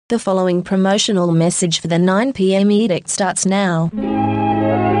The following promotional message for the 9 p.m. edict starts now.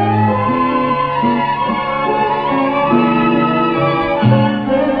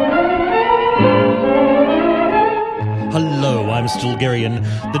 Hello, I'm Stilgarian.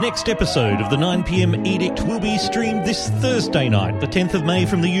 The next episode of the 9 p.m. edict will be streamed this Thursday night, the 10th of May,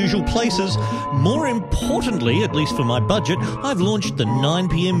 from the usual places. More importantly, at least for my budget, I've launched the 9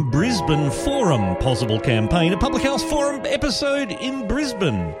 p.m. Brisbane Forum possible campaign, a public house forum episode in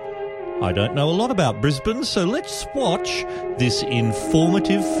Brisbane. I don't know a lot about Brisbane, so let's watch this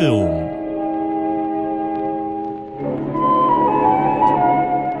informative film.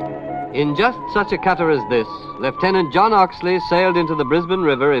 In just such a cutter as this, Lieutenant John Oxley sailed into the Brisbane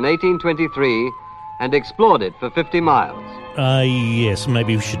River in 1823 and explored it for 50 miles. Yes,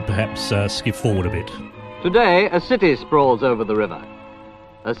 maybe we should perhaps skip forward a bit. Today, a city sprawls over the river.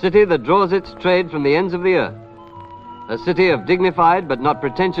 A city that draws its trade from the ends of the earth. A city of dignified but not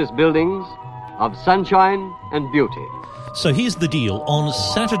pretentious buildings, of sunshine and beauty. So here's the deal. On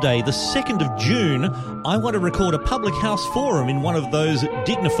Saturday, the 2nd of June, I want to record a public house forum in one of those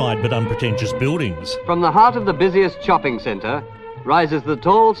dignified but unpretentious buildings. From the heart of the busiest shopping centre rises the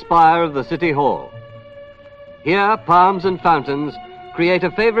tall spire of the City Hall. Here, palms and fountains create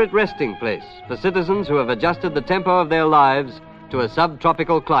a favourite resting place for citizens who have adjusted the tempo of their lives to a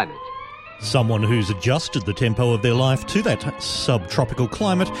subtropical climate. Someone who's adjusted the tempo of their life to that subtropical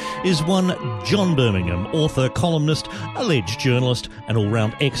climate is one John Birmingham, author, columnist, alleged journalist, and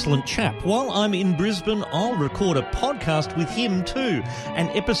all-round excellent chap. While I'm in Brisbane, I'll record a podcast with him too, an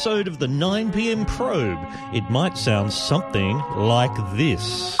episode of the 9 p.m. Probe. It might sound something like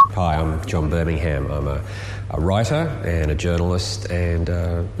this. Hi, I'm John Birmingham. I'm a writer and a journalist and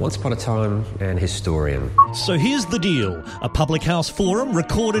once upon a time an historian. So here's the deal. A public house forum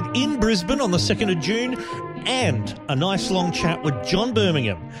recorded in Brisbane on the 2nd of June and a nice long chat with John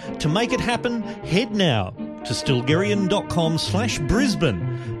Birmingham. To make it happen, head now to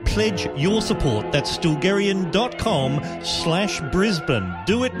stilgarian.com/Brisbane. Pledge your support. That's stilgarian.com/Brisbane.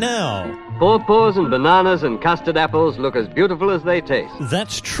 Do it now. Pawpaws and bananas and custard apples look as beautiful as they taste.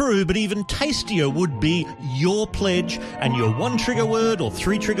 That's true, but even tastier would be your pledge and your 1 trigger word or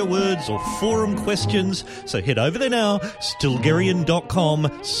 3 trigger words or forum questions. So head over there now,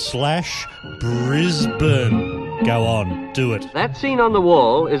 stilgarian.com/Brisbane. Go on, do it. That scene on the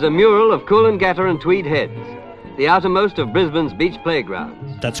wall is a mural of Coolangatta and Tweed Heads, the outermost of Brisbane's beach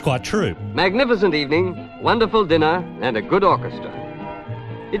playgrounds. That's quite true. Magnificent evening, wonderful dinner, and a good orchestra.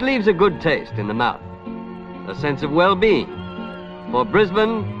 It leaves a good taste in the mouth, a sense of well-being, for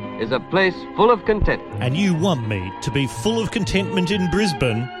Brisbane is a place full of contentment. And you want me to be full of contentment in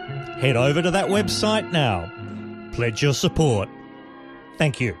Brisbane? Head over to that website now. Pledge your support.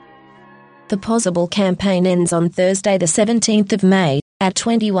 Thank you. The possible campaign ends on Thursday the 17th of May, at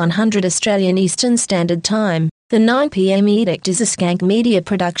 2100 Australian Eastern Standard Time. The 9 p.m. edict is a Skank Media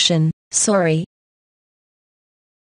production. Sorry.